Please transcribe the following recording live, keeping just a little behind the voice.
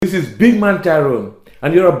This is Big Man Tyrone,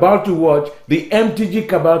 and you're about to watch the MTG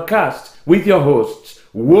Cabal cast with your hosts,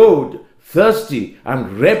 Woad, Thirsty,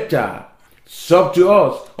 and Reptar. Sub to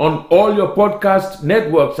us on all your podcast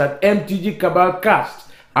networks at MTG Cabal Cast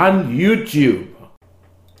and YouTube.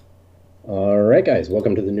 All right, guys,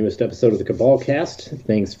 welcome to the newest episode of the Cabal Cast.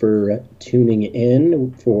 Thanks for tuning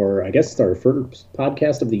in for, I guess, our first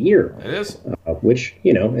podcast of the year. It is. Which,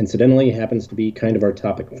 incidentally happens to be kind of our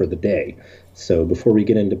topic for the day. So before we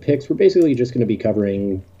get into picks, we're basically just going to be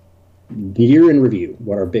covering the year in review,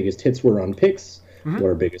 what our biggest hits were on picks, what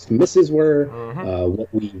our biggest misses were,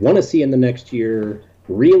 what we want to see in the next year,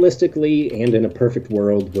 realistically and in a perfect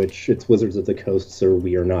world, which it's Wizards of the Coast, so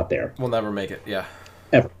we are not there. We'll never make it, yeah.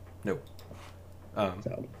 Ever. Nope.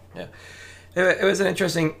 Yeah. It was an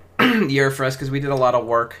interesting year for us because we did a lot of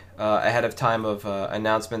work ahead of time of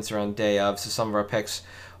announcements around day of, so some of our picks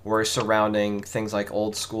were surrounding things like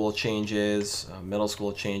old school changes, middle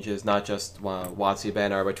school changes, not just WotC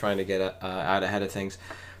Banner, but trying to get out ahead of things.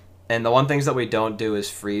 And the one things that we don't do is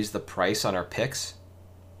freeze the price on our picks.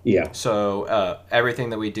 Yeah. So everything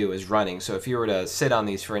that we do is running. So if you were to sit on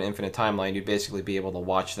these for an infinite timeline, you'd basically be able to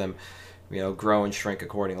watch them, grow and shrink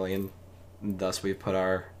accordingly. And thus we've put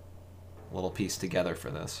our little piece together for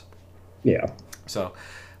this. Yeah. So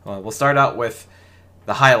we'll start out with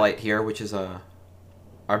the highlight here, which is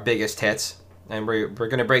our biggest hits. And we're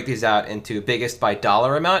going to break these out into biggest by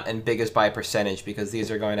dollar amount and biggest by percentage, because these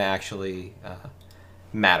are going to actually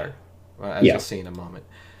matter, as you'll see in a moment.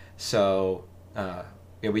 So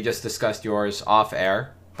we just discussed yours off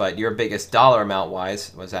air, but your biggest dollar amount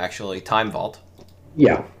wise was actually Time Vault.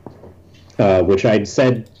 Yeah. Which I'd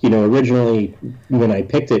said, originally when I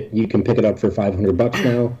picked it, you can pick it up for $500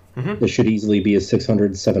 now. This should easily be a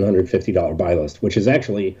 $600, $750 buy list, which is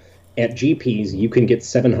actually at GPs, you can get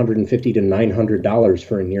 $750 to $900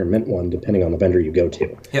 for a near mint one, depending on the vendor you go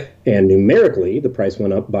to. Yep. And numerically, the price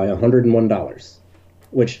went up by $101,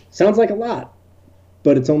 which sounds like a lot,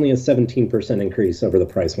 but it's only a 17% increase over the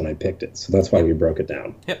price when I picked it. So that's why we broke it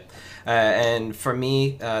down. Yep. And for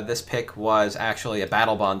me, this pick was actually a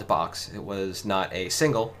Battle Bond box. It was not a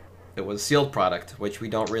single. It was a sealed product, which we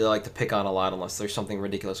don't really like to pick on a lot unless there's something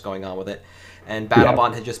ridiculous going on with it. And Battle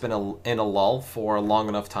Bond had just been in a lull for a long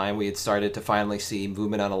enough time. We had started to finally see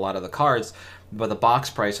movement on a lot of the cards, but the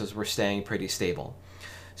box prices were staying pretty stable.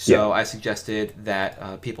 So I suggested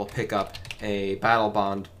that people pick up a Battle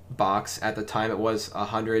Bond box. At the time, it was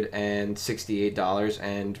 $168,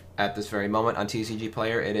 and at this very moment on TCG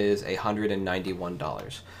Player, it is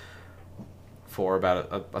 $191 for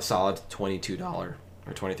about a solid $22 or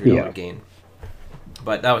 $23 gain.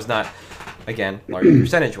 But that was not, again, larger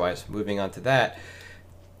percentage-wise. Moving on to that,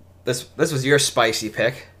 this was your spicy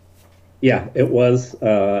pick. Yeah, it was,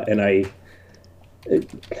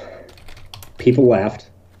 people laughed.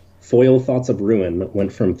 Foil Thoughts of Ruin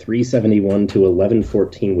went from $371 to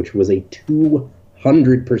 $1114, which was a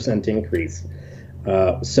 200% increase.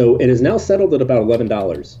 So it is now settled at about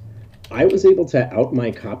 $11. I was able to out my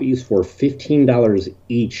copies for $15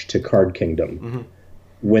 each to Card Kingdom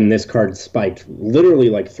when this card spiked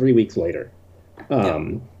literally like 3 weeks later,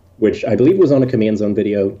 which I believe was on a Command Zone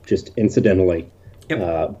video, just incidentally.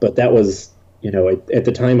 Yep. But that was, at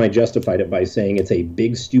the time I justified it by saying it's a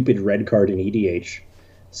big, stupid red card in EDH.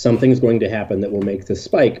 Something's going to happen that will make this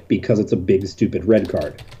spike because it's a big, stupid red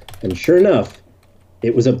card. And sure enough,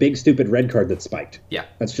 it was a big, stupid red card that spiked. Yeah.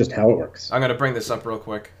 That's just how it works. I'm going to bring this up real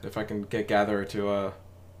quick, if I can get Gather to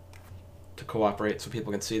cooperate so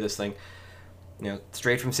people can see this thing.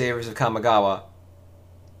 Straight from Savers of Kamigawa,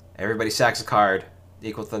 everybody sacks a card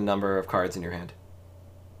equal to the number of cards in your hand.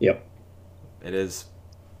 Yep. It is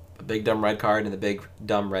a big, dumb red card in the big,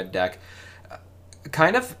 dumb red deck.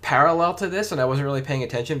 Kind of parallel to this, and I wasn't really paying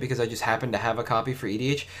attention because I just happened to have a copy for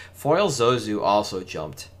EDH. Foil Zozu also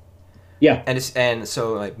jumped. Yeah. And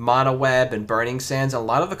so like Mono Web and Burning Sands, a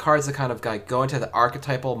lot of the cards that kind of go into the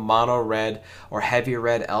archetypal mono red or heavy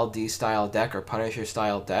red LD style deck or Punisher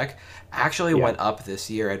style deck actually went up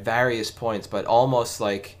this year at various points, but almost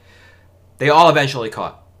like they all eventually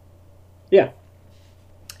caught. Yeah.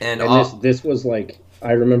 And this was like,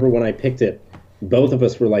 I remember when I picked it, both of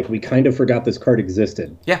us were like, we kind of forgot this card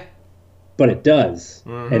existed. Yeah. But it does.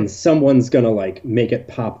 And someone's going to make it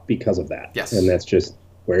pop because of that. Yes. And that's just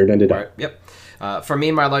where it ended up. Yep. For me,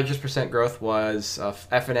 my largest percent growth was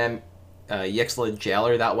F&M Yixlid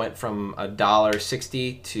Jailer. That went from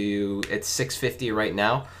 $1.60 to it's $6.50 right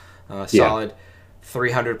now. Solid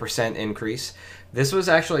 300% increase. This was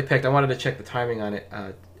actually picked. I wanted to check the timing on it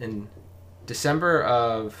in December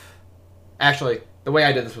of. Actually, the way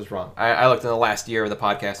I did this was wrong. I looked in the last year of the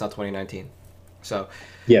podcast, not 2019. So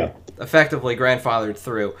Yeah. effectively grandfathered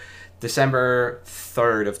through December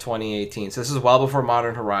 3rd of 2018. So this is well before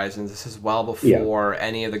Modern Horizons. This is well before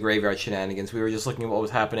any of the graveyard shenanigans. We were just looking at what was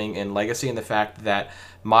happening in Legacy and the fact that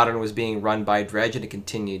Modern was being run by Dredge, and it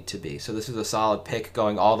continued to be. So this is a solid pick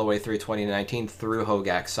going all the way through 2019 through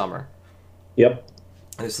Hogak Summer. Yep.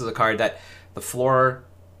 And this is a card that the floor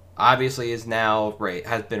obviously is now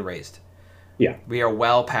has been raised. Yeah. We are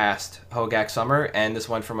well past Hogak Summer, and this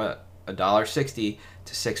went from $1.60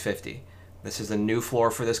 to $6.50. This is a new floor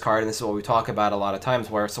for this card, and this is what we talk about a lot of times,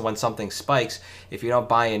 where so when something spikes, if you don't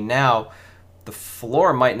buy in now, the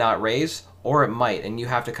floor might not raise, or it might, and you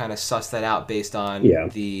have to kind of suss that out based on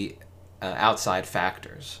the outside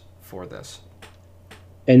factors for this.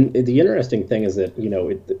 And the interesting thing is that,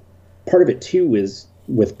 part of it too is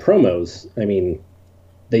with promos, I mean,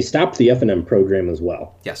 they stopped the F&M program as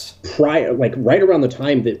well. Yes. Right around the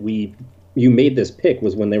time that you made this pick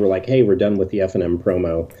was when they were like, hey, we're done with the F&M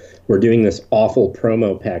promo. We're doing this awful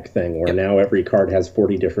promo pack thing where now every card has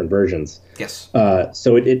 40 different versions. Yes.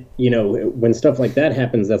 So it when stuff like that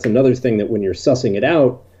happens, that's another thing that when you're sussing it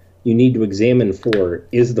out, you need to examine for,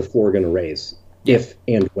 is the floor going to raise if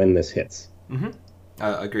and when this hits? Mm-hmm.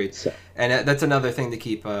 Agreed. So. And that's another thing to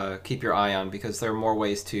keep your eye on, because there are more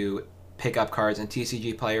ways to pick up cards, and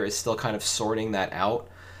TCG Player is still kind of sorting that out.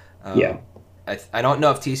 I don't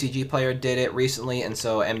know if TCG Player did it recently, and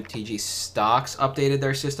so MTG Stocks updated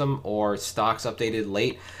their system, or Stocks updated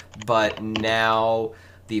late, but now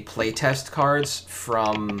the playtest cards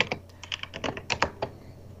from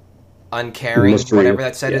Uncaring, whatever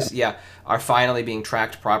that set is, are finally being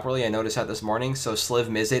tracked properly. I noticed that this morning. So Sliv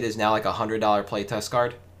Mizzet is now like a $100 playtest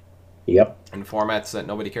card. Yep. In formats that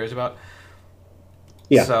nobody cares about.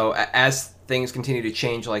 Yeah. So as things continue to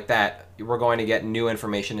change like that, we're going to get new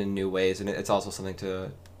information in new ways, and it's also something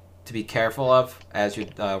to be careful of as you're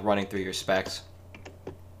running through your specs.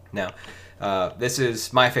 Now, this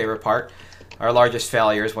is my favorite part. Our largest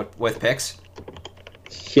failures with picks.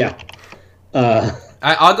 Yeah.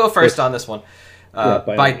 I'll go first on this one.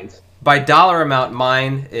 By By dollar amount,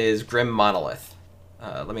 mine is Grim Monolith.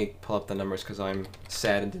 Let me pull up the numbers because I'm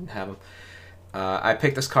sad and didn't have them. I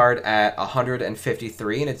picked this card at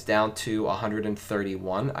 153, and it's down to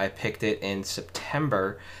 131. I picked it in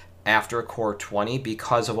September after Core 20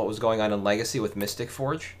 because of what was going on in Legacy with Mystic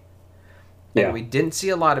Forge. And we didn't see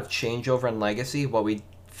a lot of changeover in Legacy. What we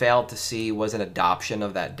failed to see was an adoption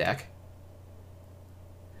of that deck.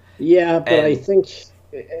 Yeah, but I think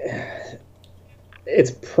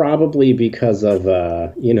it's probably because of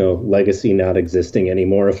Legacy not existing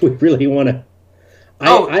anymore. If we really want to,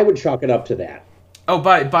 I would chalk it up to that. Oh,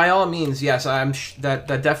 by all means, yes. That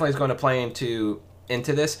definitely is going to play into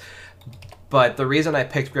this. But the reason I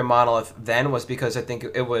picked Grim Monolith then was because I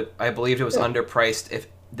believed it was underpriced if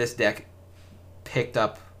this deck picked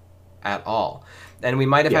up at all. And we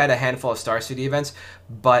might have had a handful of Star City events,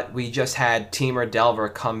 but we just had Temur Delver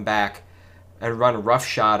come back and run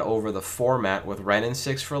roughshod over the format with Wrenn and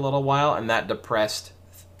 6 for a little while, and that depressed,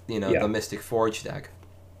 the Mystic Forge deck.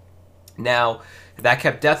 Now, that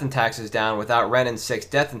kept Death and Taxes down. Without Wrenn and 6,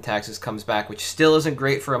 Death and Taxes comes back, which still isn't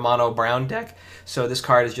great for a mono brown deck, so this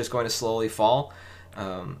card is just going to slowly fall.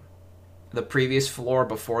 The previous floor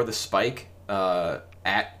before the spike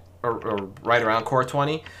at or right around Core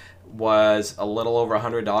 20 was a little over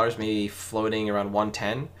 $100, maybe floating around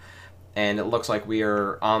 110, and it looks like we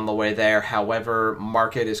are on the way there. However,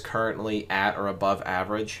 market is currently at or above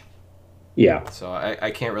average. Yeah. So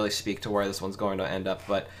I can't really speak to where this one's going to end up,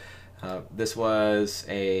 but this was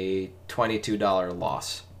a $22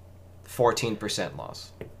 loss, 14%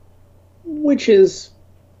 loss. Which is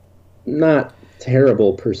not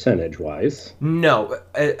terrible percentage-wise. No.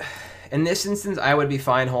 In this instance, I would be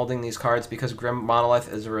fine holding these cards because Grim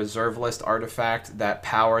Monolith is a reserve list artifact that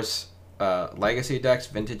powers Legacy decks,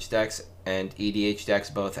 Vintage decks, and EDH decks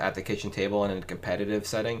both at the kitchen table and in a competitive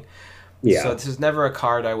setting. Yeah. So this is never a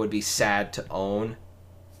card I would be sad to own,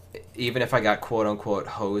 even if I got quote-unquote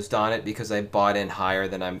hosed on it because I bought in higher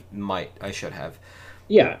than I should have.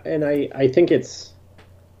 Yeah, and I think it's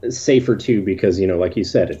safer too because, like you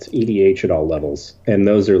said, it's EDH at all levels. And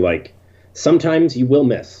those are like, sometimes you will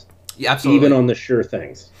miss. Yeah, absolutely. Even on the sure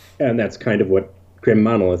things. And that's kind of what Grim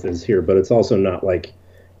Monolith is here. But it's also not like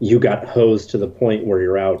you got hosed to the point where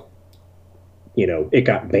you're out, it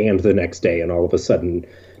got banned the next day and all of a sudden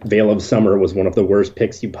Veil of Summer was one of the worst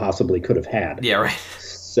picks you possibly could have had. Yeah, right.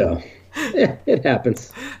 So, it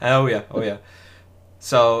happens. Oh, yeah.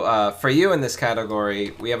 So, for you in this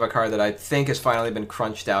category, we have a card that I think has finally been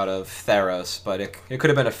crunched out of Theros, but it could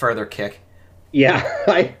have been a further kick.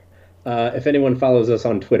 Yeah, If anyone follows us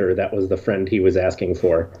on Twitter, that was the friend he was asking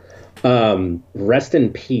for. Rest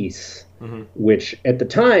in Peace, which at the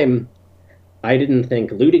time, I didn't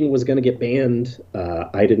think looting was going to get banned.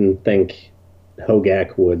 I didn't think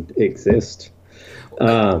Hogak would exist.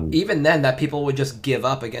 Even then, that people would just give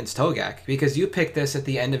up against Hogak because you picked this at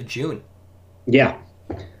the end of June. Yeah.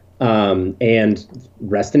 And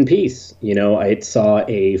rest in peace. You know, I saw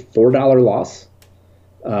a $4 loss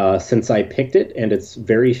since I picked it, and it's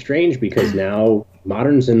very strange because now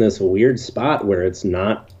Modern's in this weird spot where it's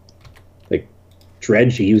not like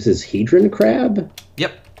Dredge uses Hedron Crab.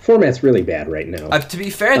 Yep. Format's really bad right now. To be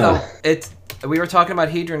fair, though, we were talking about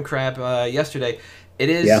Hedron Crab yesterday. It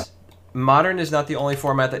is... Yeah. Modern is not the only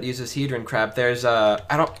format that uses Hedron Crab. There's I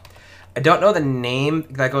don't know the name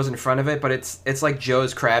that goes in front of it, but it's like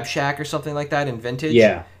Joe's Crab Shack or something like that in Vintage.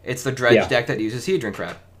 Yeah. It's the Dredge deck that uses Hedron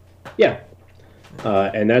Crab. Yeah.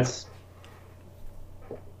 And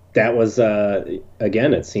that was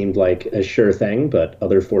again, it seemed like a sure thing, but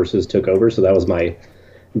other forces took over, so that was my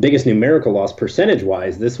biggest numerical loss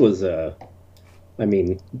percentage-wise. This was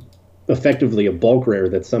effectively a bulk rare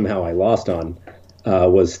that somehow I lost on.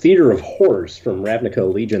 Was Theater of Horrors from Ravnica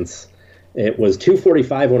Allegiance. It was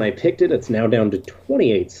 $2.45 when I picked it. It's now down to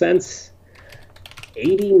 28 cents.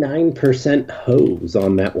 89% hose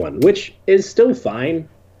on that one, which is still fine.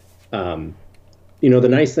 The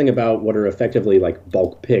nice thing about what are effectively like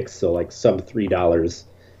bulk picks, so like sub $3,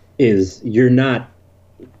 is you're not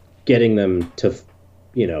getting them to,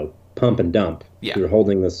 pump and dump. Yeah. You're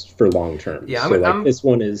holding this for long term. Yeah, this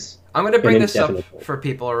one is... I'm going to bring this up for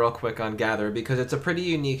people real quick on Gather because it's a pretty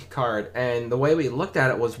unique card. And the way we looked at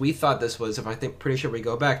it was we thought this was, pretty sure we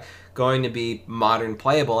go back, going to be Modern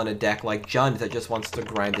playable in a deck like Jund that just wants to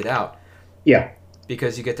grind it out. Yeah.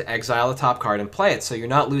 Because you get to exile a top card and play it, so you're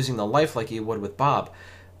not losing the life like you would with Bob.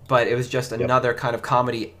 But it was just another kind of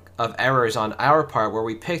comedy of errors on our part where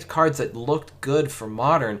we picked cards that looked good for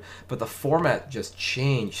Modern, but the format just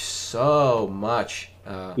changed so much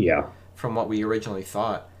from what we originally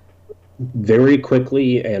thought. Very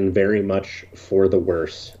quickly and very much for the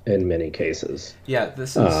worse in many cases. Yeah,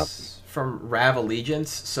 this is from Rav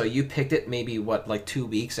Allegiance, so you picked it maybe, 2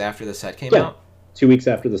 weeks after the set came out? 2 weeks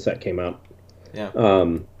after the set came out.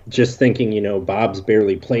 Yeah. Just thinking, Bob's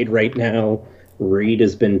barely played right now. Reed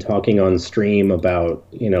has been talking on stream about,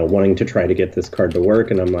 wanting to try to get this card to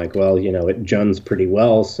work, and I'm like, well, it Junds pretty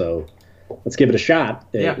well, so let's give it a shot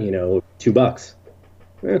at, $2.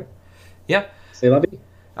 Yeah. Say lovey.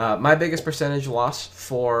 My biggest percentage loss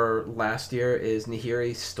for last year is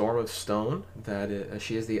Nahiri Storm of Stone.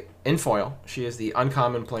 She is the in foil. She is the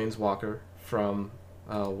uncommon planeswalker from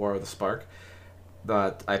War of the Spark.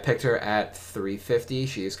 But I picked her at $3.50.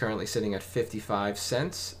 She is currently sitting at 55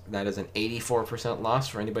 cents. That is an 84% loss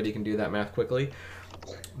for anybody who can do that math quickly.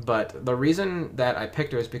 But the reason that I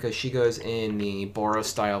picked her is because she goes in the Boros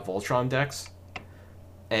style Voltron decks,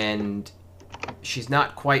 and she's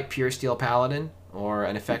not quite pure Steel Paladin or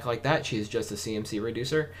an effect like that. She's just a CMC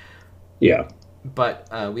reducer. Yeah. But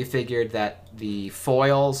we figured that the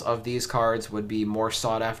foils of these cards would be more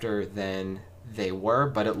sought after than they were,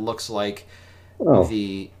 but it looks like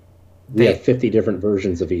we have 50 different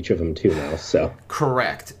versions of each of them too now, so.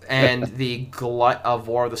 Correct. And the glut of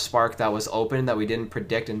War of the Spark that was open that we didn't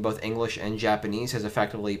predict in both English and Japanese has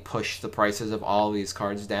effectively pushed the prices of all these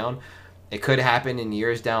cards down. It could happen in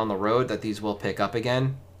years down the road that these will pick up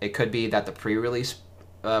again. It could be that the pre-release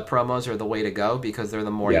promos are the way to go because they're the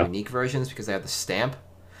more unique versions because they have the stamp.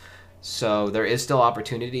 So there is still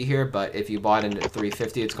opportunity here, but if you bought in at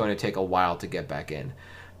 $3.50, it's going to take a while to get back in.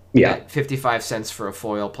 Yeah. At 55 cents for a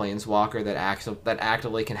foil planeswalker that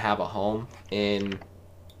actively can have a home in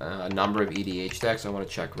a number of EDH decks. I want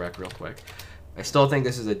to check rec real quick. I still think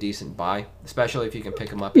this is a decent buy, especially if you can pick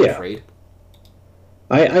them up in trade.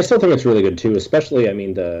 I still think it's really good too, especially,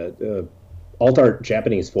 the alt art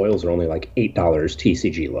Japanese foils are only like $8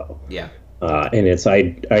 TCG low. Yeah. And it's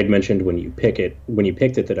I'd mentioned when you picked it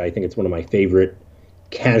that I think it's one of my favorite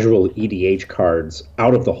casual EDH cards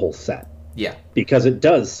out of the whole set. Yeah. Because it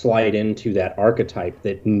does slide into that archetype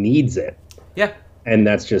that needs it. Yeah. And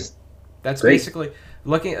that's great. Basically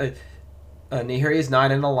looking at Nahiri is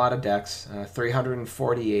not in a lot of decks.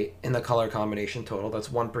 348 in the color combination total. That's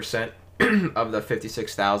 1% of the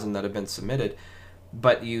 56,000 that have been submitted.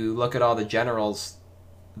 But you look at all the generals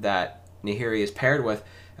that Nahiri is paired with: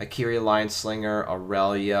 Akiri Lionslinger,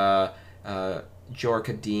 Aurelia,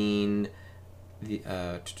 Jorkadine,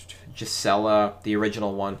 Gisela, the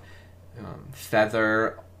original one,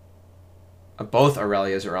 Feather. Both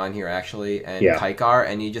Aurelias are on here, actually, and Kaikar,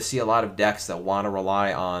 and you just see a lot of decks that want to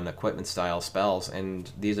rely on equipment-style spells, and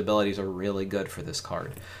these abilities are really good for this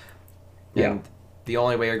card. Yeah. And the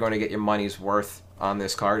only way you're going to get your money's worth on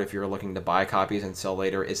this card, if you're looking to buy copies and sell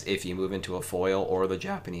later, is if you move into a foil or the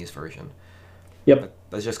Japanese version. Yep.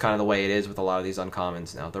 That's just kind of the way it is with a lot of these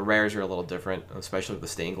uncommons now. The rares are a little different, especially with the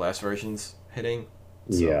stained glass versions hitting.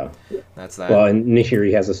 So Yeah. that's that. Well, and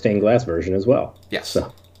Nihiri has a stained glass version as well. Yes.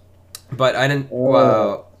 So. But I didn't.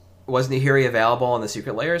 Was Nihiri available on the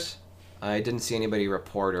secret layers? I didn't see anybody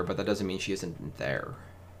report her, but that doesn't mean she isn't there.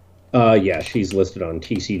 Yeah, she's listed on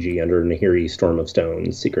TCG under Nihiri Storm of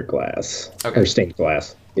Stone, Secret Glass. Okay. Or Stained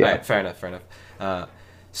Glass. Yeah. All right, fair enough.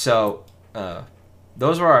 So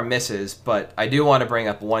those were our misses, but I do want to bring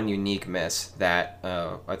up one unique miss that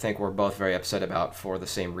I think we're both very upset about for the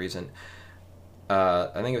same reason. I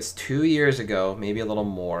think it was 2 years ago, maybe a little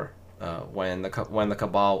more, when the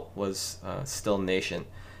Cabal was still nation.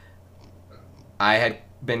 I had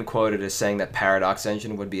been quoted as saying that Paradox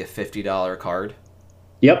Engine would be a $50 card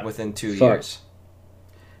Yep. within 2 Fuck. years.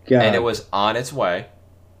 God. And it was on its way,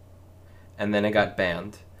 and then it got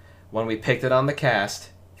banned. When we picked it on the cast,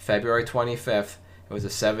 February 25th, it was a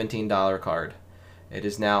 $17 card. It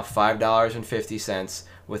is now $5.50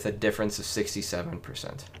 with a difference of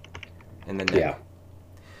 67% in the net. Yeah.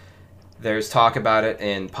 There's talk about it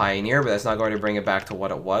in Pioneer, but that's not going to bring it back to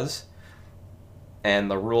what it was.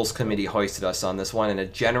 And the rules committee hoisted us on this one, and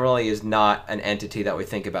it generally is not an entity that we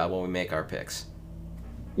think about when we make our picks.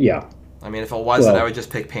 Yeah. I mean, if it was, then Well- I would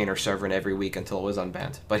just pick Painter Servant every week until it was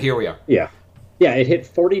unbanned. But here we are. Yeah. Yeah, it hit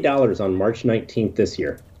 $40 on March 19th this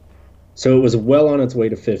year. So it was well on its way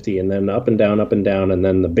to 50, and then up and down, and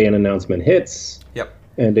then the ban announcement hits, Yep.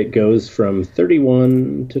 and it goes from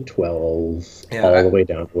 31 to 12, Yeah, all the way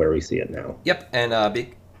down to where we see it now. Yep, and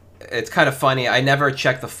it's kind of funny. I never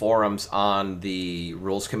check the forums on the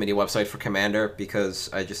rules committee website for Commander because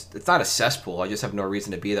it's not a cesspool. I just have no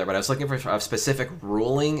reason to be there. But I was looking for a specific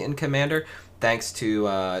ruling in Commander, thanks to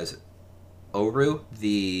is it Oru,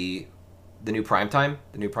 the new Primetime,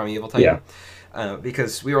 the new Primeval Titan. Yeah.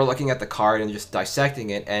 Because we were looking at the card and just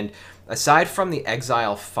dissecting it, and aside from the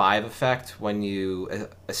Exile 5 effect, when you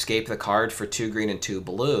escape the card for 2 green and 2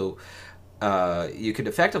 blue, you could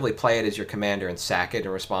effectively play it as your commander and sack it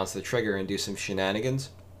in response to the trigger and do some shenanigans.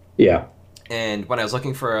 Yeah. And when I was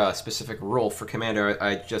looking for a specific rule for commander,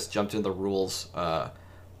 I just jumped into the rules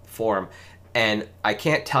forum, and I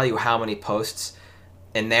can't tell you how many posts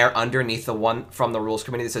in there underneath the one from the rules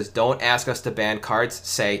committee that says, "Don't ask us to ban cards,"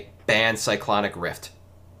 say ban Cyclonic Rift.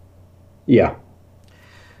 Yeah.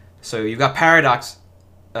 So you've got Paradox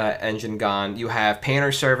Engine gone. You have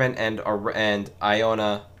Painter Servant and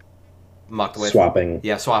Iona mucked with. Swapping.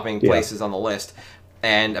 Yeah, swapping places on the list.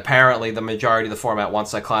 And apparently the majority of the format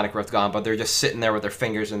wants Cyclonic Rift gone, but they're just sitting there with their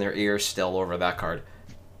fingers in their ears still over that card.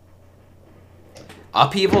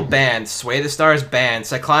 Upheaval banned. Sway the Stars banned.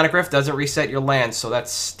 Cyclonic Rift doesn't reset your lands, so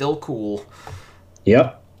that's still cool.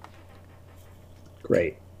 Yep.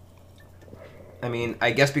 Great. I mean,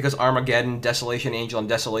 I guess because Armageddon, Desolation Angel, and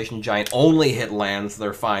Desolation Giant only hit lands,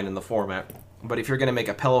 they're fine in the format. But if you're going to make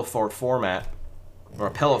a Pillow Fort format, or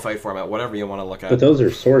a Pillow Fight format, whatever you want to look at. But those are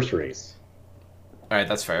sorceries. Alright,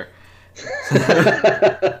 that's fair.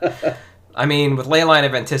 I mean, with Leyline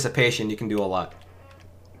of Anticipation, you can do a lot.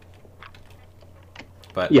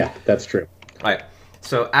 But Yeah, that's true. Alright,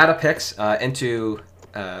 so out of picks into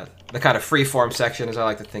the kind of free-form section, as I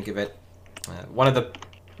like to think of it. One of the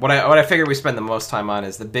what I figure we spend the most time on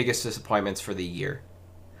is the biggest disappointments for the year.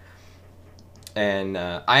 And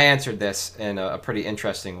I answered this in a pretty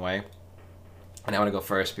interesting way. And I want to go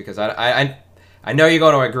first because I know you're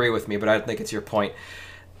going to agree with me, but I don't think it's your point.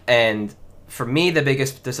 And for me, the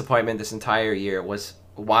biggest disappointment this entire year was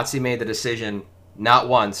WotC made the decision not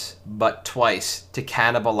once, but twice to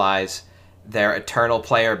cannibalize their Eternal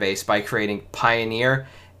player base by creating Pioneer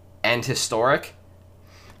and Historic,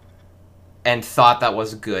 and thought that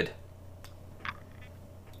was good.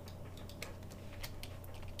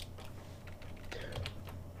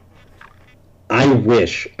 I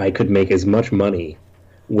wish I could make as much money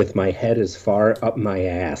with my head as far up my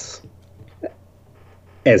ass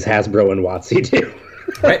as Hasbro and WotC do.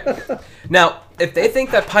 Right? Now, if they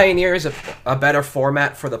think that Pioneer is a better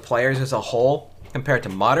format for the players as a whole compared to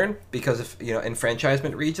Modern because of,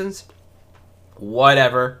 enfranchisement reasons,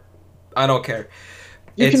 whatever. I don't care.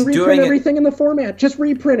 You can reprint everything in the format. Just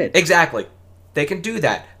reprint it. Exactly. They can do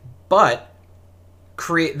that. But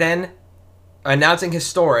then announcing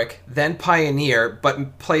Historic, then Pioneer,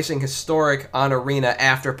 but placing Historic on Arena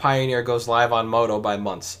after Pioneer goes live on Moto by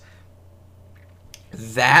months.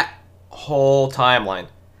 That whole timeline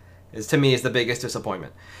to me is the biggest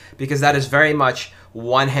disappointment, because that is very much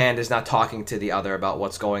one hand is not talking to the other about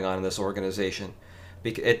what's going on in this organization.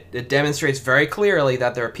 It demonstrates very clearly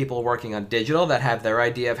that there are people working on digital that have their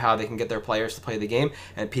idea of how they can get their players to play the game,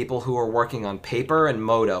 and people who are working on paper and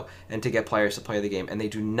Modo and to get players to play the game. And they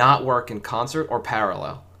do not work in concert or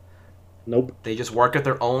parallel. Nope. They just work at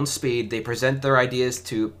their own speed. They present their ideas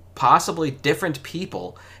to possibly different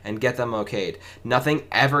people and get them okayed. Nothing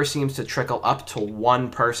ever seems to trickle up to one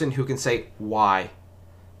person who can say why.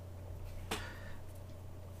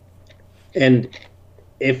 And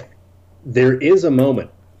if there is a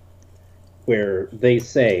moment where they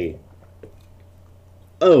say,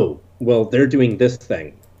 oh, well, they're doing this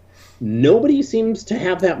thing, nobody seems to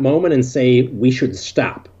have that moment and say, we should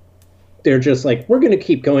stop. They're just like, we're going to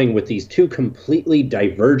keep going with these two completely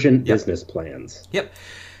divergent business plans. Yep.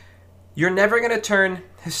 You're never going to turn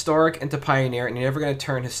historic into Pioneer, and you're never going to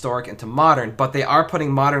turn historic into modern, but they are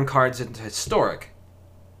putting modern cards into historic.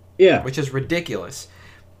 Yeah. Which is ridiculous.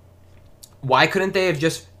 Why couldn't they have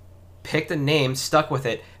just picked a name, stuck with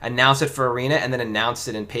it, announced it for Arena, and then announced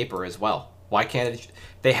it in paper as well? Why can't it?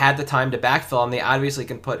 They had the time to backfill, and they obviously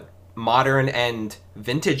can put modern and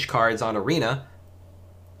vintage cards on Arena.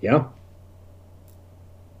 Yeah.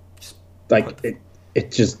 Like,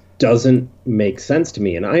 it just doesn't make sense to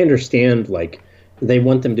me. And I understand, like, they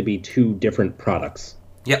want them to be two different products.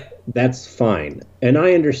 Yep. That's fine. And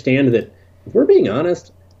I understand that, if we're being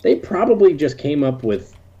honest, they probably just came up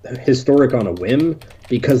with Historic on a whim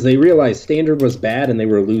because they realized Standard was bad and they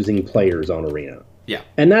were losing players on Arena. Yeah.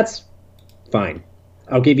 And that's fine.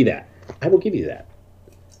 I'll give you that. I will give you that.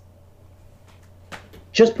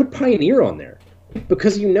 Just put Pioneer on there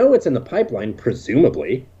because you know it's in the pipeline,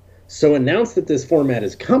 presumably. So announce that this format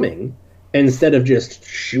is coming instead of just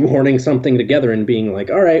shoehorning something together and being like,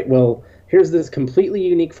 all right, well, here's this completely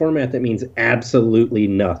unique format that means absolutely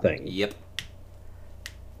nothing. Yep.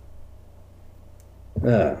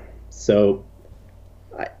 So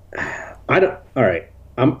I don't. All right,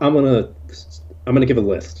 I'm gonna give a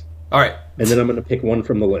list. All right, and then I'm gonna pick one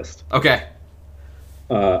from the list. Okay.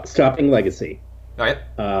 Stopping Legacy. All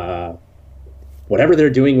right. Whatever they're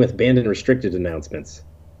doing with banned and restricted announcements,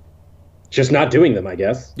 just not doing them, I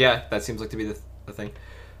guess. Yeah, that seems like to be the thing.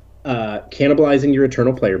 Cannibalizing your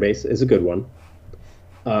Eternal player base is a good one.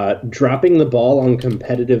 Dropping the ball on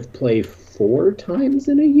competitive play 4 times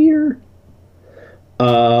in a year.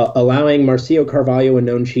 Allowing Marcio Carvalho, a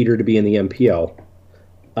known cheater, to be in the MPL.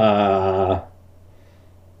 The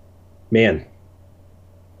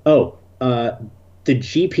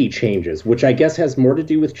GP changes, which I guess has more to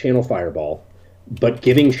do with Channel Fireball, but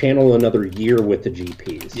giving Channel another year with the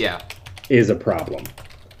GPs is a problem.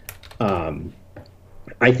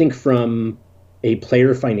 I think from a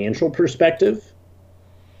player financial perspective,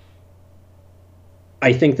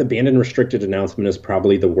 I think the banned and restricted announcement is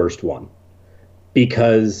probably the worst one.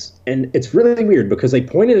 Because, and it's really weird because they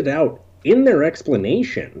pointed it out in their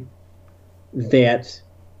explanation that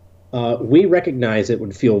we recognize it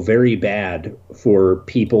would feel very bad for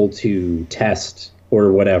people to test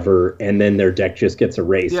or whatever, and then their deck just gets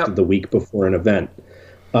erased the week before an event.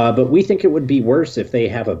 But we think it would be worse if they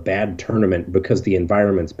have a bad tournament because the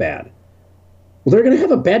environment's bad. Well, they're going to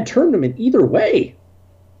have a bad tournament either way.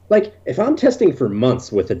 Like, if I'm testing for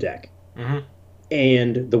months with a deck,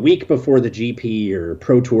 and the week before the GP or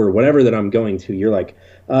Pro Tour, whatever that I'm going to, you're like,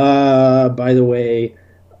 by the way,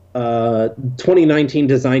 2019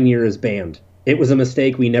 design year is banned. It was a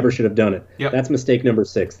mistake. We never should have done it. Yep. That's mistake number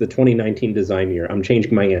 6, the 2019 design year. I'm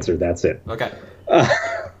changing my answer. That's it. Okay. I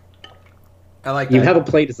like that. You have a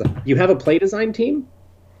play design. You have a play design team.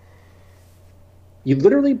 You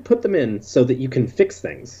literally put them in so that you can fix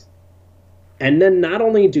things. And then not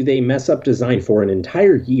only do they mess up design for an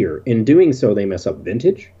entire year, in doing so they mess up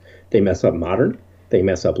vintage, they mess up modern, they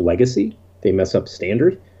mess up legacy, they mess up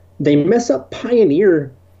standard, they mess up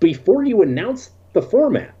Pioneer before you announce the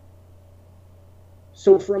format.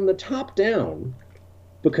 So from the top down,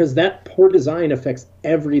 because that poor design affects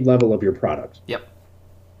every level of your product. Yep.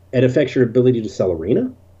 It affects your ability to sell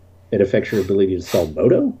Arena. It affects your ability to sell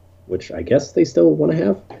Modo, which I guess they still want to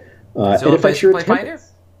have. It affects your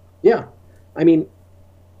attendance. Yeah. I mean,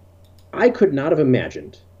 I could not have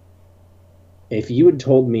imagined if you had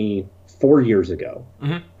told me 4 years ago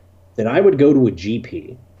that I would go to a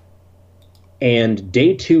GP and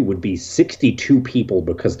day 2 would be 62 people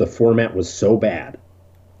because the format was so bad.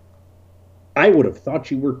 I would have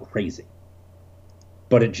thought you were crazy.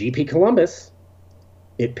 But at GP Columbus,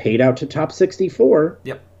 it paid out to top 64.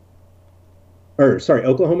 Yep. Or, sorry,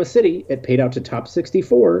 Oklahoma City, it paid out to top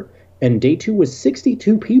 64, and day 2 was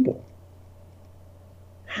 62 people.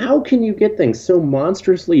 How can you get things so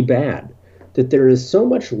monstrously bad that there is so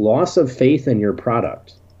much loss of faith in your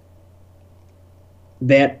product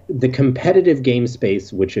that the competitive game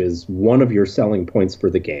space, which is one of your selling points for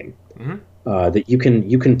the game, that you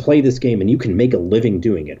can play this game and you can make a living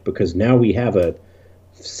doing it, because now we have a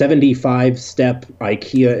 75-step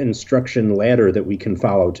IKEA instruction ladder that we can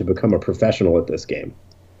follow to become a professional at this game.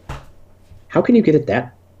 How can you get it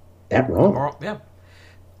that wrong? Yeah.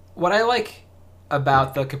 What I like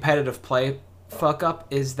about the competitive play fuck up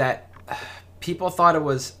is that people thought it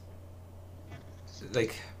was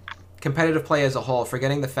like competitive play as a whole,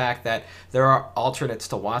 forgetting the fact that there are alternates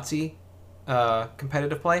to WotC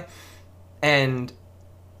competitive play, and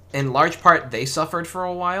in large part they suffered for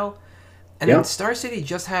a while. And then Star City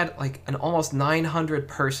just had like an almost 900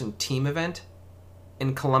 person team event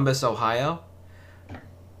in Columbus, Ohio,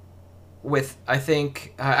 with, I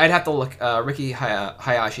think, I'd have to look, Ricky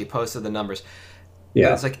Hayashi posted the numbers.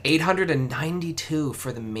 Yeah. It's like 892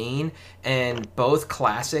 for the main, and both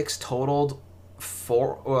classics totaled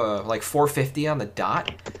 450 on the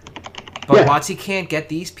dot. But WotC can't get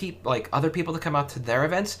these people, like other people, to come out to their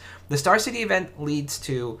events. The Star City event leads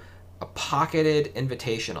to a pocketed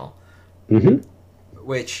invitational,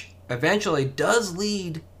 which eventually does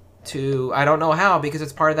lead to, I don't know how, because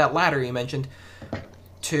it's part of that ladder you mentioned,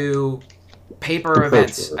 to paper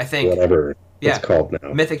events, I think. Whatever it's called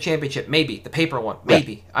now. Mythic Championship, maybe. The paper one,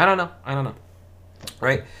 maybe. I don't know.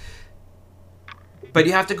 Right? But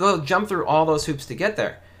you have to go jump through all those hoops to get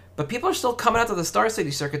there. But people are still coming out to the Star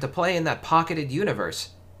City circuit to play in that pocketed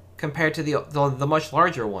universe compared to the much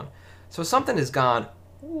larger one. So something has gone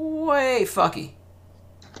way fucky.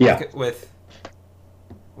 Yeah. With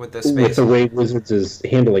this space. With the way Wizards is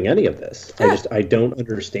handling any of this. Yeah. I don't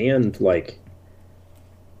understand, like,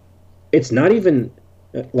 it's not even,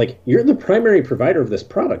 like, you're the primary provider of this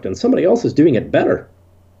product and somebody else is doing it better.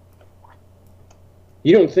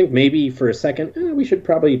 You don't think maybe for a second, we should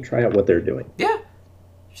probably try out what they're doing? Yeah.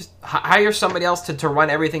 Just hire somebody else to run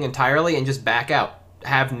everything entirely and just back out.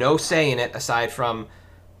 Have no say in it aside from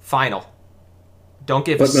final. Don't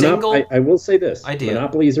give a single I will say this. Idea.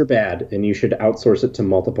 Monopolies are bad, and you should outsource it to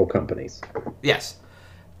multiple companies. Yes.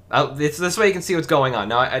 It's this way you can see what's going on.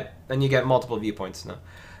 Now, and you get multiple viewpoints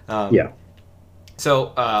now. Yeah.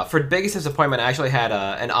 So, for biggest disappointment, I actually had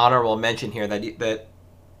an honorable mention here that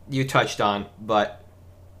you touched on, but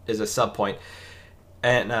is a sub-point.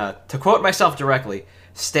 And to quote myself directly,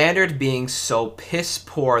 Standard being so piss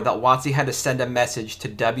poor that WotC had to send a message to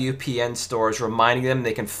WPN stores reminding them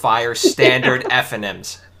they can fire Standard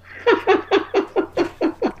FNMs.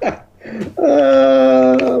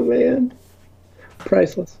 Oh, man.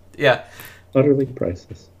 Priceless. Yeah. Utterly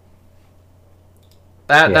priceless.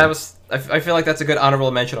 That was... I feel like that's a good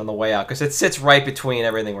honorable mention on the way out, because it sits right between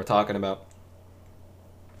everything we're talking about.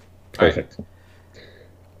 Perfect. Right.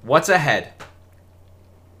 What's ahead?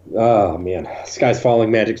 Oh, man. Sky's falling,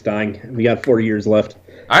 Magic's dying. We got 4 years left.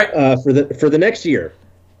 All right. For the next year.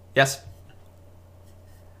 Yes.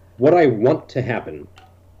 What I want to happen.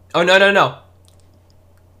 Oh, no.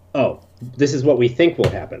 Oh, this is what we think will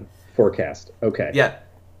happen. Forecast. Okay. Yeah.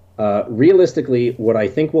 Realistically, what I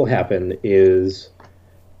think will happen is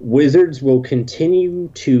Wizards will continue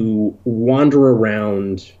to wander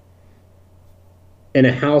around in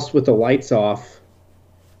a house with the lights off,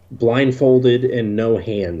 blindfolded and no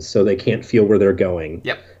hands, so they can't feel where they're going.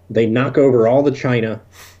 Yep. They knock over all the china.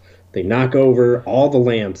 They knock over all the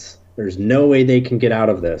lamps. There's no way they can get out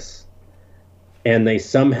of this. And they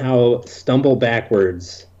somehow stumble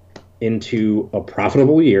backwards into a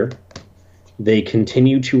profitable year. They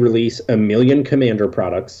continue to release 1 million Commander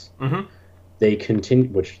products. Mm-hmm. They continue,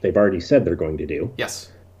 which they've already said they're going to do.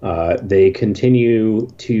 Yes. They continue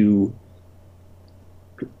to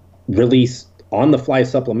release on-the-fly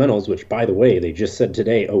supplementals, which, by the way, they just said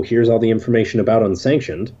today, here's all the information about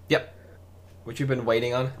Unsanctioned. Yep. Which you've been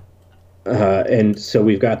waiting on. And so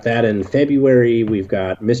we've got that in February. We've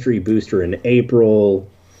got Mystery Booster in April.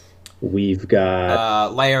 We've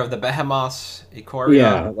got... Layer of the Behemoths,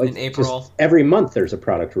 Ikoria in April. Every month there's a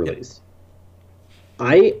product release. Yep.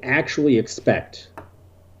 I actually expect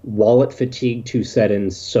wallet fatigue to set in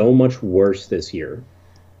so much worse this year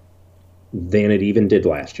than it even did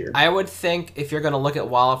last year. I would think if you're going to look at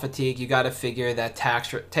wallet fatigue, you got to figure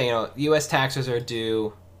that U.S. taxes are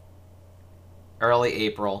due early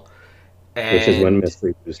April, which is when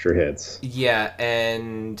Mystery Booster hits. Yeah,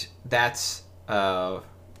 and that's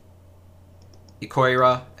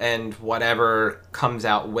Ikoria and whatever comes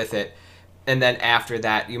out with it, and then after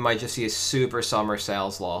that, you might just see a super summer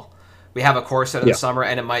sales lull. We have a core set in the summer,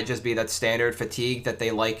 and it might just be that Standard fatigue that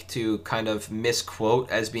they like to kind of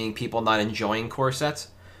misquote as being people not enjoying core sets,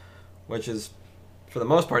 which is, for the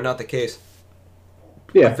most part, not the case.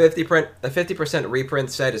 Yeah. A 50%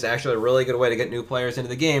 reprint set is actually a really good way to get new players into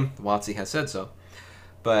the game. WotC has said so.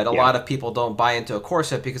 But a lot of people don't buy into a core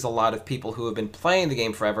set because a lot of people who have been playing the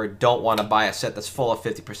game forever don't want to buy a set that's full of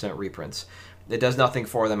 50% reprints. It does nothing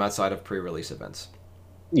for them outside of pre-release events.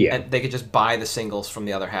 Yeah. And they could just buy the singles from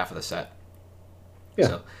the other half of the set. Yeah.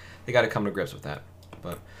 So they got to come to grips with that.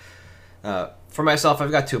 But for myself,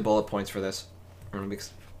 I've got 2 bullet points for this.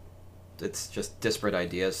 Because it's just disparate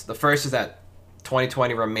ideas. The first is that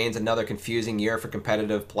 2020 remains another confusing year for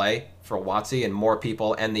competitive play for WotC, and more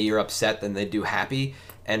people end the year upset than they do happy,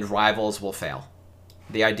 and rivals will fail.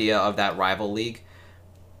 The idea of that rival league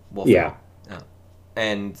will fail.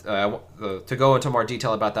 And to go into more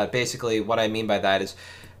detail about that, basically what I mean by that is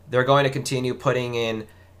they're going to continue putting in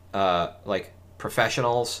like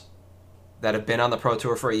professionals that have been on the Pro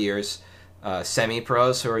Tour for years,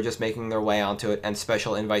 semi-pros who are just making their way onto it, and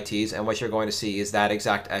special invitees. And what you're going to see is that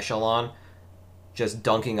exact echelon just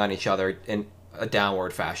dunking on each other in a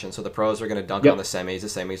downward fashion. So the pros are going to dunk on the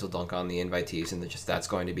semis will dunk on the invitees, and that's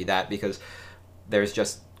going to be that, because there's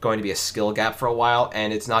just going to be a skill gap for a while,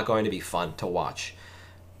 and it's not going to be fun to watch.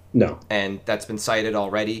 No. And that's been cited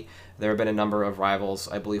already. There have been a number of rivals,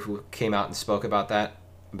 I believe, who came out and spoke about that,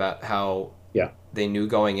 about how they knew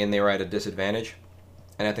going in they were at a disadvantage.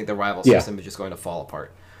 And I think the rival system is just going to fall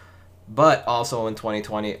apart. But also in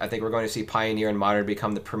 2020, I think we're going to see Pioneer and Modern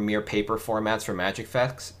become the premier paper formats for Magic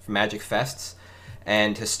Fests,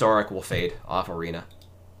 and Historic will fade off Arena.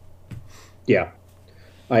 Yeah.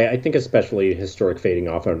 I think especially Historic fading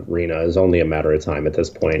off Arena is only a matter of time at this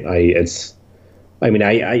point.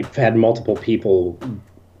 I've had multiple people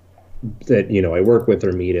that, I work with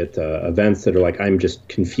or meet at events that are like, I'm just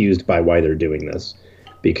confused by why they're doing this.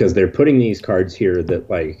 Because they're putting these cards here that,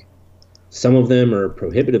 like, some of them are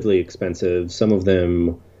prohibitively expensive. Some of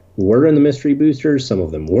them were in the mystery boosters. Some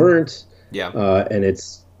of them weren't. Yeah. And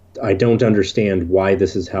I don't understand why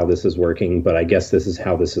this is how this is working, but I guess this is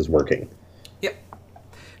how this is working. Yep.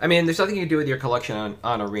 I mean, there's nothing you can do with your collection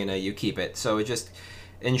on Arena. You keep it. So it just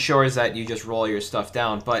ensures that you just roll your stuff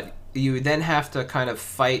down. But you then have to kind of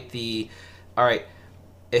fight all right,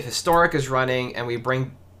 if Historic is running and we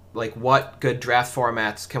bring, like, what good draft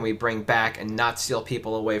formats can we bring back and not steal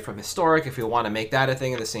people away from Historic if we want to make that a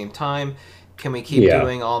thing at the same time? Can we keep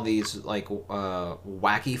doing all these, like,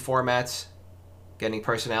 wacky formats, getting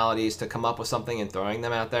personalities to come up with something and throwing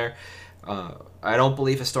them out there? I don't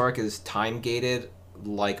believe Historic is time-gated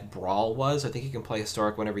like Brawl was. I think you can play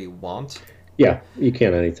Historic whenever you want. Yeah, you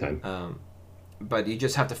can anytime. But you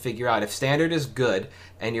just have to figure out, if Standard is good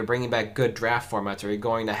and you're bringing back good draft formats, are you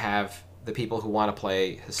going to have the people who want to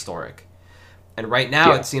play Historic? And right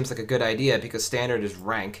now it seems like a good idea because Standard is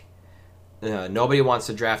rank. Nobody wants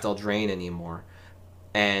to draft Eldraine anymore.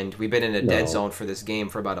 And we've been in a dead zone for this game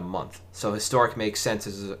for about a month. So Historic makes sense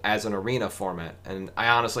as an arena format. And I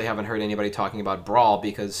honestly haven't heard anybody talking about Brawl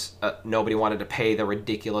because nobody wanted to pay the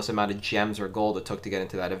ridiculous amount of gems or gold it took to get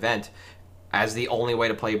into that event as the only way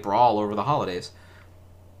to play Brawl over the holidays.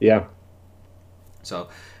 Yeah. So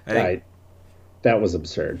I think that was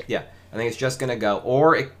absurd. Yeah. I think it's just going to go.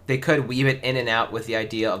 Or they could weave it in and out with the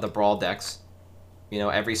idea of the Brawl decks.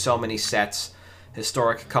 Every so many sets,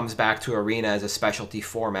 Historic comes back to Arena as a specialty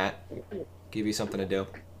format. Give you something to do.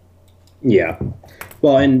 Yeah.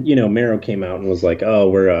 Well, and, Marrow came out and was like, oh,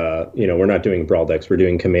 we're not doing Brawl decks. We're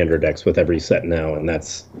doing Commander decks with every set now. And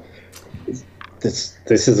this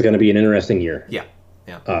is going to be an interesting year. Yeah.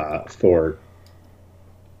 For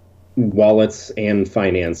wallets and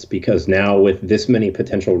finance, because now with this many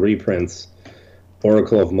potential reprints,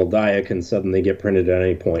 Oracle of Moldiah can suddenly get printed at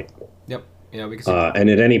any point. Yep. We can see and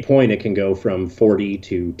at any point it can go from 40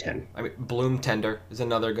 to 10. I mean, Bloom Tender is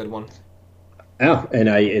another good one. Oh, and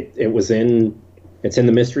it's in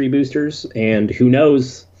the mystery boosters, and who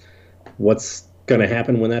knows what's going to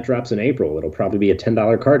happen when that drops in April. It'll probably be a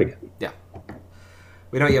 $10 card again. Yeah.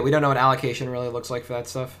 We don't know what allocation really looks like for that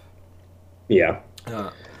stuff. Yeah.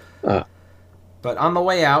 But on the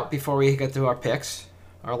way out, before we get to our picks,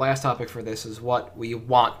 our last topic for this is what we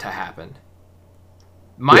want to happen.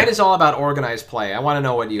 Mine is all about organized play. I want to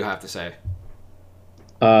know what you have to say.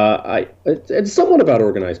 It's somewhat about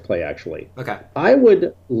organized play, actually. Okay. I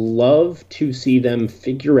would love to see them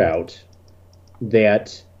figure out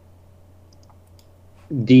that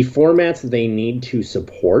the formats they need to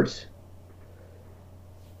support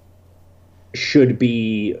should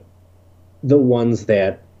be the ones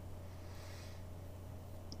that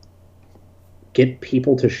get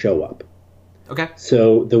people to show up. Okay.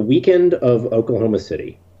 So the weekend of Oklahoma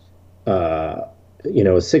City, a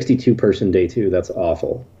 62-person day 2, that's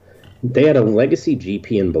awful. They had a legacy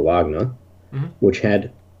GP in Bologna, which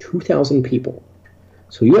had 2,000 people.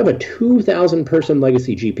 So you have a 2,000 person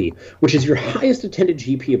legacy GP, which is your highest attended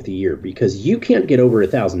GP of the year because you can't get over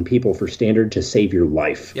 1,000 people for standard to save your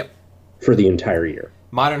life. Yep. For the entire year.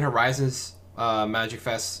 Modern Horizons Magic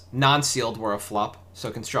Fest non-sealed were a flop,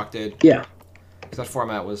 so constructed. Yeah. Because that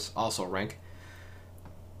format was also rank.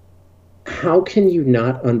 How can you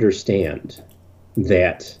not understand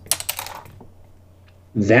that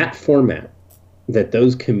format, that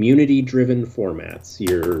those community-driven formats,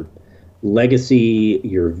 your legacy,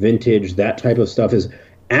 your vintage, that type of stuff is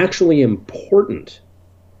actually important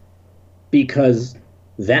because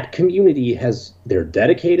that community they're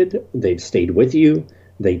dedicated, they've stayed with you,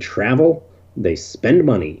 they travel, they spend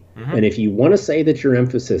money. Mm-hmm. And if you want to say that your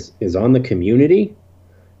emphasis is on the community,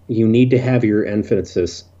 you need to have your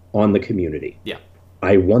emphasis on the community. Yeah.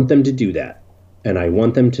 I want them to do that. And I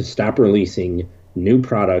want them to stop releasing new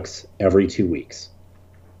products every 2 weeks.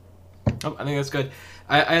 Oh, I think that's good.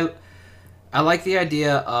 I like the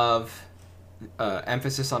idea of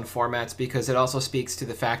emphasis on formats because it also speaks to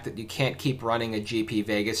the fact that you can't keep running a GP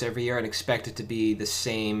Vegas every year and expect it to be the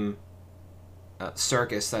same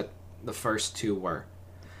circus that the first two were.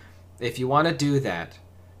 If you want to do that,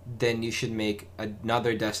 then you should make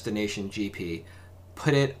another destination GP.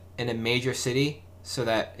 Put it in a major city so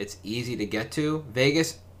that it's easy to get to.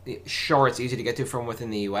 Vegas, sure, it's easy to get to from within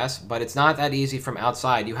the US, but it's not that easy from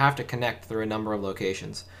outside. You have to connect through a number of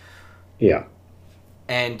locations. Yeah.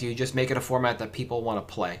 And you just make it a format that people want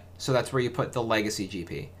to play. So that's where you put the legacy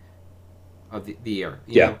GP of the year.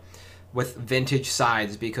 You know, with vintage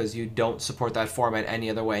sides because you don't support that format any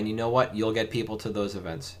other way. And you know what? You'll get people to those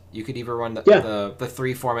events. You could even run the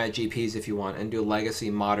 3 format GPs if you want and do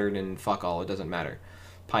legacy, modern, and fuck all. It doesn't matter.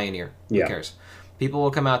 Pioneer. Who cares? People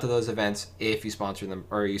will come out to those events if you sponsor them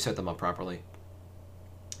or you set them up properly.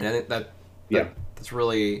 And I think that's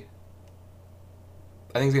really...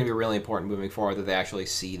 I think it's going to be really important moving forward that they actually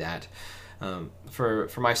see that. For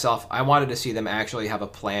myself, I wanted to see them actually have a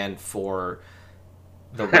plan for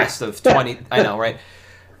the rest of 20... I know, right?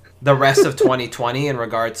 The rest of 2020 in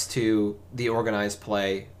regards to the organized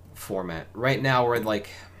play format. Right now, we're in like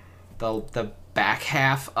the back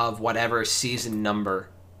half of whatever season number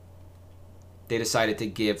they decided to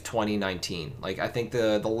give 2019. Like, I think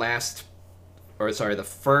the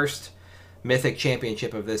first Mythic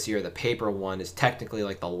Championship of this year, the paper one, is technically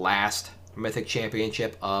like the last Mythic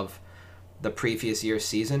Championship of the previous year's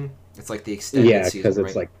season. It's like the extended season. Yeah, because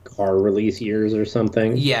it's like car release years or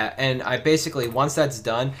something. Yeah, and I basically, once that's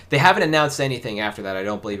done, they haven't announced anything after that, I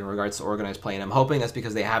don't believe, in regards to organized play, and I'm hoping that's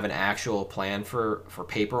because they have an actual plan for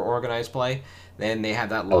paper organized play. Then they have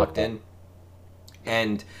that locked in.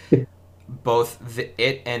 And both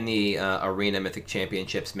it and the Arena Mythic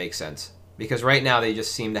Championships make sense. Because right now they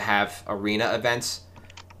just seem to have arena events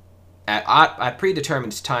at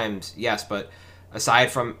predetermined times, yes, but aside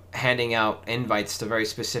from handing out invites to very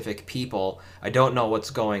specific people, I don't know what's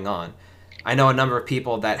going on. I know a number of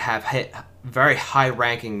people that have hit very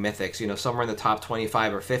high-ranking mythics, somewhere in the top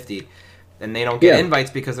 25 or 50, and they don't get invites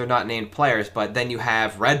because they're not named players, but then you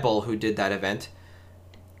have Red Bull who did that event,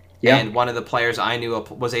 and one of the players I knew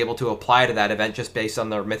was able to apply to that event just based on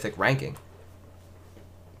their mythic ranking.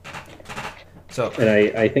 So, and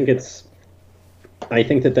I think that's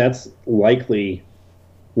likely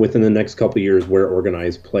within the next couple of years where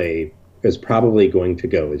organized play is probably going to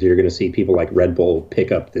go. Is you're going to see people like Red Bull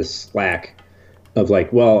pick up this slack of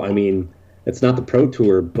like, well, I mean, it's not the Pro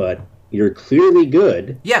Tour, but you're clearly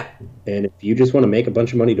good. Yeah. And if you just want to make a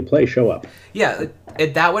bunch of money to play, show up. Yeah,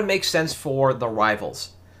 that would make sense for the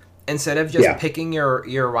rivals. Instead of just picking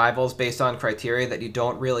your rivals based on criteria that you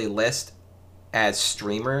don't really list as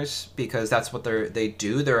streamers, because that's what they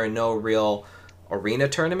do. There are no real arena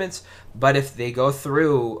tournaments, but if they go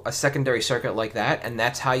through a secondary circuit like that and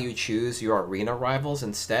that's how you choose your arena rivals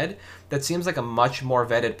instead, that seems like a much more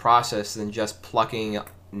vetted process than just plucking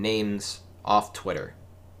names off Twitter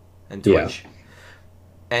and Twitch.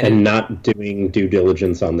 And not doing due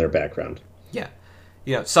diligence on their background. Yeah.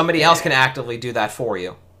 Somebody else can actively do that for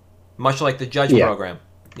you, much like the judge program.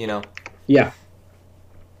 Yeah.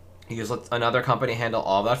 You just let another company handle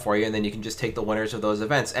all of that for you, and then you can just take the winners of those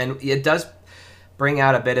events. And it does bring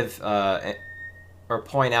out a bit of, or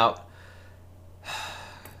point out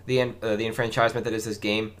the enfranchisement that is this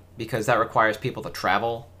game, because that requires people to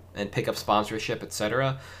travel and pick up sponsorship,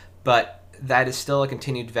 etc. But that is still a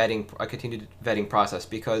continued vetting process,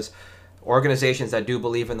 because organizations that do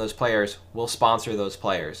believe in those players will sponsor those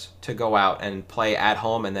players to go out and play at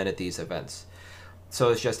home and then at these events. So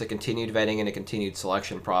it's just a continued vetting and a continued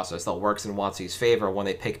selection process that works in WotC's favor when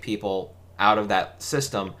they pick people out of that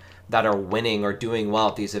system that are winning or doing well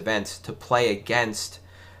at these events to play against,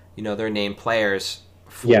 their named players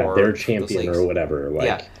for their those champion leagues. or whatever. Like,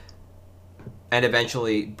 Yeah. And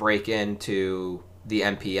eventually break into the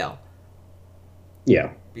MPL.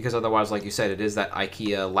 yeah, Because otherwise, like you said, it is that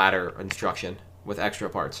IKEA ladder instruction with extra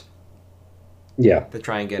parts yeah, to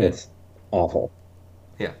try and get it's awful.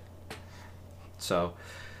 in. Yeah. So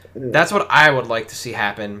that's what I would like to see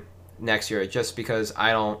happen next year, just because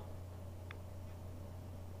I don't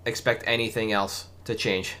expect anything else to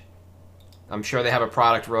change. I'm sure they have a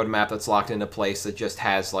product roadmap that's locked into place that just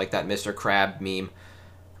has like that Mr. Crab meme.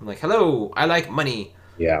 I'm like, hello, I like money.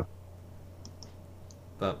 Yeah.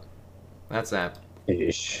 But that's that.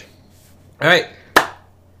 Ish. All right.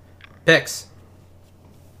 Picks.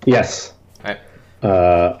 Yes. All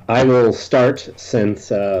right. I will start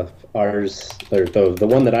since ours, or the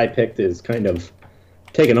one that I picked, is kind of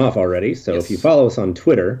taken off already. So Yes. if you follow us on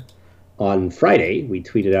Twitter, on Friday we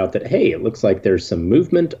tweeted out that, hey, it looks like there's some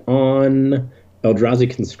movement on Eldrazi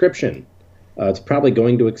Conscription. It's probably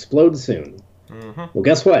going to explode soon. Mm-hmm. Well,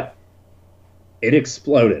 guess what? It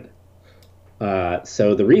exploded.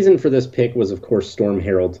 So the reason for this pick was, of course, Storm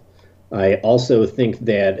Herald. I also think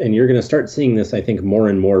that, and you're going to start seeing this, I think, more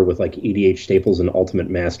and more with like EDH Staples and Ultimate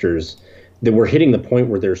Masters, that we're hitting the point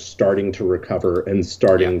where they're starting to recover and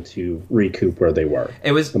starting to recoup where they were.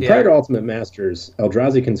 It was Prior to Ultimate Masters,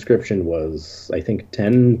 Eldrazi Conscription was, I think,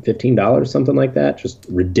 $10, $15, something like that. Just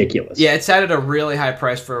ridiculous. Yeah, it sat at a really high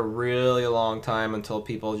price for a really long time until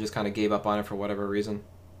people just kind of gave up on it for whatever reason.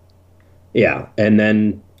 Yeah, and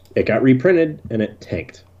then it got reprinted and it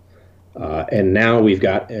tanked. And now we've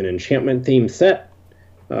got an enchantment-themed set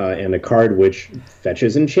and a card which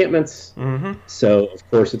fetches enchantments. Mm-hmm. So, of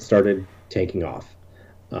course, it started taking off.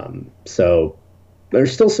 So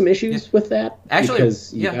there's still some issues with that. Actually,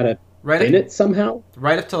 because you got to win it somehow.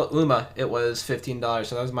 Right up till UMA, it was $15,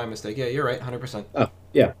 so that was my mistake. Yeah, you're right, 100%. Oh,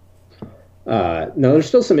 yeah. No, there's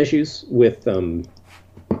still some issues with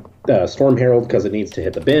Storm Herald because it needs to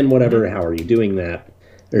hit the bin, whatever. How are you doing that?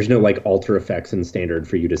 There's no like alter effects in Standard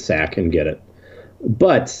for you to sack and get it.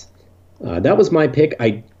 But that was my pick.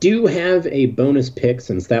 I do have a bonus pick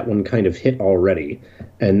since that one kind of hit already,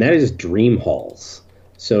 and that is Dream Halls.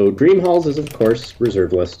 So Dream Halls is, of course,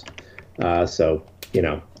 reserve list. So,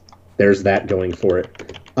 there's that going for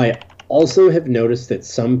it. I also have noticed that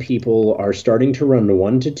some people are starting to run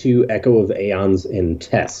 1 to 2 Echo of Aeons in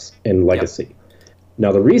tests in Legacy. Yep.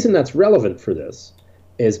 Now, the reason that's relevant for this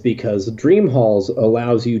is because Dream Halls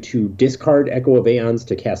allows you to discard Echo of Aeons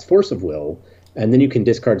to cast Force of Will, and then you can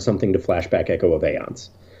discard something to flashback Echo of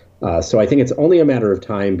Aeons. So I think it's only a matter of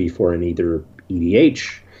time before in either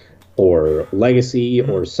EDH or Legacy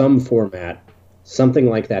or some format, something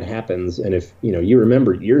like that happens. And if you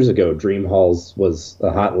remember years ago, Dream Halls was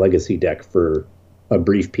a hot Legacy deck for a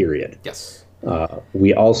brief period. Yes.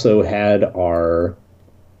 We also had our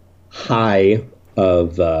high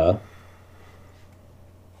of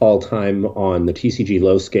all-time on the TCG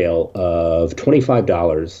low scale of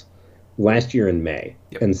 $25 last year in May.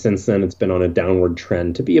 Yep. And since then, it's been on a downward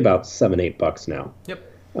trend to be about $7-8 now.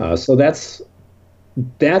 Yep. So that's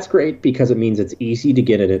great because it means it's easy to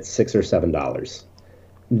get it at $6 or $7.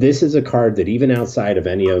 This is a card that even outside of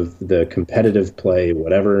any of the competitive play,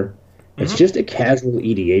 whatever, it's just a casual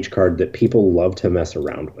EDH card that people love to mess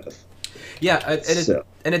around with. Yeah,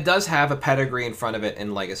 and it does have a pedigree in front of it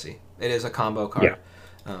in Legacy. It is a combo card. Yeah.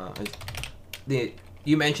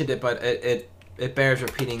 You mentioned it, but it bears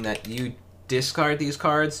repeating that you discard these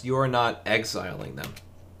cards, you are not exiling them.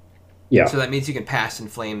 Yeah. So that means you can pass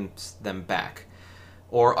and flames them back,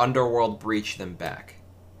 or Underworld Breach them back,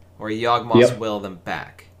 or Yawgmoth's Will them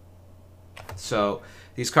back. So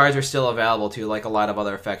these cards are still available to you, like a lot of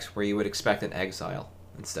other effects where you would expect an exile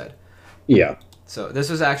instead. Yeah. So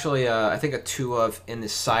this is actually, I think, a 2-of in the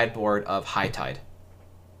sideboard of High Tide.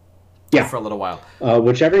 Yeah. For a little while.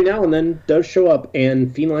 Which every now and then does show up,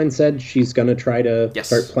 and Feline said she's going to try to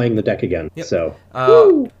start playing the deck again. Yep. So,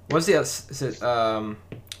 what's the is it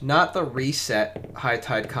not the reset High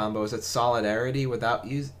Tide combo? Is it Solidarity without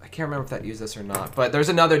use? I can't remember if that used this or not. But there's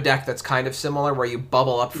another deck that's kind of similar where you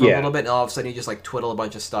bubble up for a little bit, and all of a sudden you just like twiddle a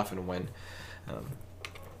bunch of stuff and win.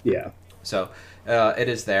 So it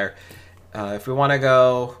is there. If we want to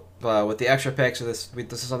go with the extra picks, this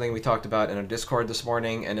is something we talked about in our Discord this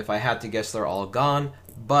morning, and if I had to guess, they're all gone.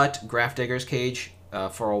 But Grafdigger's Cage,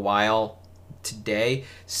 for a while today,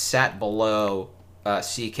 sat below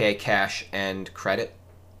CK, Cash, and Credit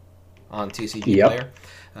on TCG Player.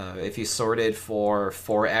 If you sorted for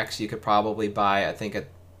 4X, you could probably buy, I think, at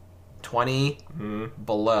 20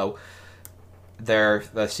 below the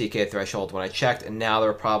CK threshold when I checked, and now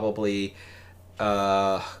they're probably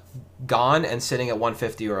gone and sitting at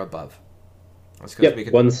 150 or above. That's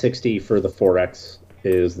 160 for the 4X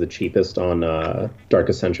is the cheapest on Dark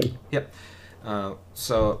Ascension. Yep.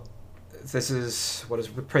 So this is what is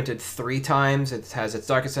printed 3 times. It has its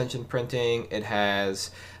Dark Ascension printing. It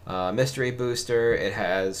has Mystery Booster. It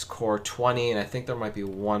has Core 20, and I think there might be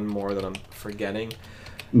one more that I'm forgetting.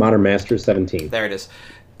 Modern Masters 17. There it is.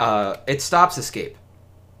 It stops Escape.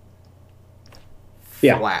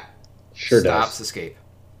 Yeah. Flat. Sure stops does. Escape.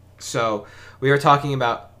 So we were talking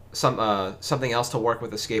about something else to work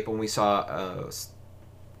with Escape when we saw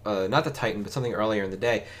not the Titan, but something earlier in the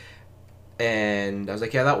day. And I was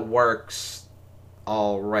like, yeah, that works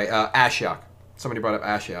all right. Ashiok. Somebody brought up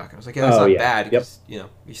Ashiok. And I was like, yeah, that's not bad. Yep. You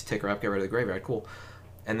just take her up, get rid of the graveyard. Cool.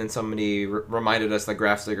 And then somebody reminded us that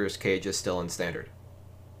Grafdigger's Cage is still in Standard.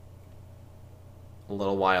 A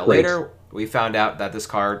little while later, we found out that this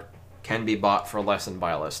card can be bought for less than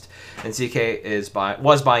buy list. And CK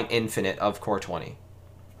was buying Infinite of Core 20.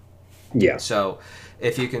 Yeah. So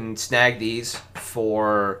if you can snag these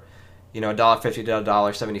for $1.50 to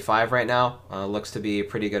 $1.75 right now, looks to be a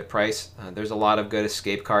pretty good price. There's a lot of good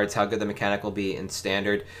Escape cards. How good the mechanic will be in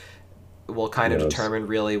Standard will kind of determine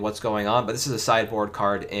really what's going on. But this is a sideboard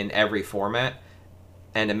card in every format,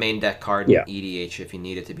 and a main deck card in EDH if you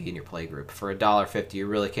need it to be in your play group. For $1.50, you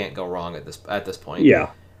really can't go wrong at this point. Yeah,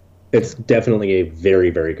 it's definitely a very,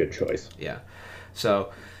 very good choice. Yeah,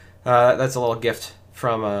 so that's a little gift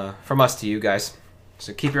from us to you guys.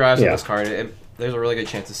 So keep your eyes on this card. There's a really good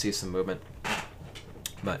chance to see some movement.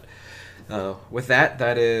 But with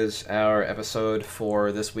that is our episode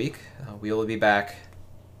for this week. We will be back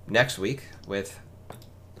next week with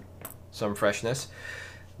some freshness.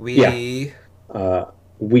 We may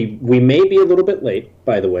be a little bit late,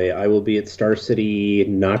 by the way. I will be at Star City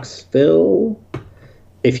Knoxville.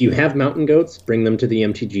 If you have mountain goats, bring them to the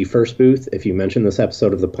MTG First booth. If you mention this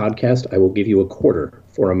episode of the podcast, I will give you $0.25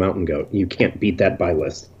 for a mountain goat. You can't beat that buy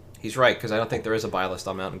list. He's right, because I don't think there is a buy list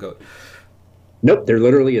on Mountain Goat. Nope, there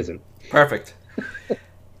literally isn't. Perfect.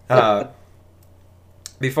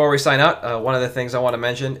 Before we sign out, one of the things I want to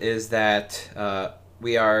mention is that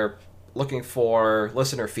we are looking for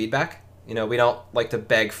listener feedback. We don't like to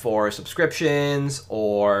beg for subscriptions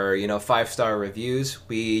or 5-star reviews.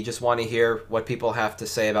 We just want to hear what people have to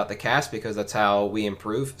say about the cast, because that's how we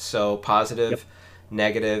improve. So positive,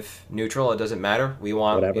 negative, neutral, it doesn't matter. We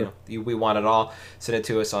want we want it all. Send it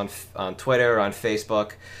to us on Twitter, on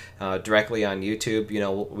Facebook, directly on YouTube.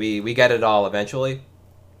 We get it all eventually.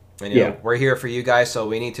 And we're here for you guys, so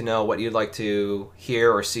we need to know what you'd like to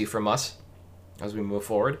hear or see from us as we move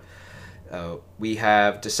forward. We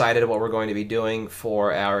have decided what we're going to be doing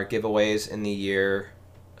for our giveaways in the year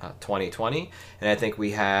 2020, and I think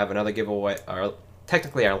we have another giveaway,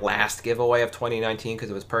 technically our last giveaway of 2019, because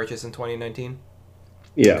it was purchased in 2019.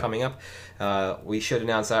 Coming up. We should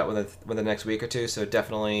announce that within the next week or two, so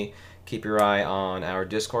definitely keep your eye on our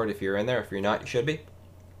Discord if you're in there. If you're not, you should be.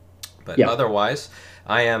 But otherwise,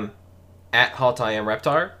 I am at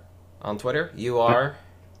HaltIamReptar on Twitter. You are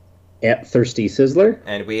at Thirsty Sizzler.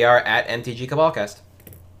 And we are at MTG Cabalcast.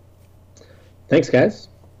 Thanks, guys.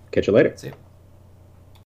 Catch you later. See you.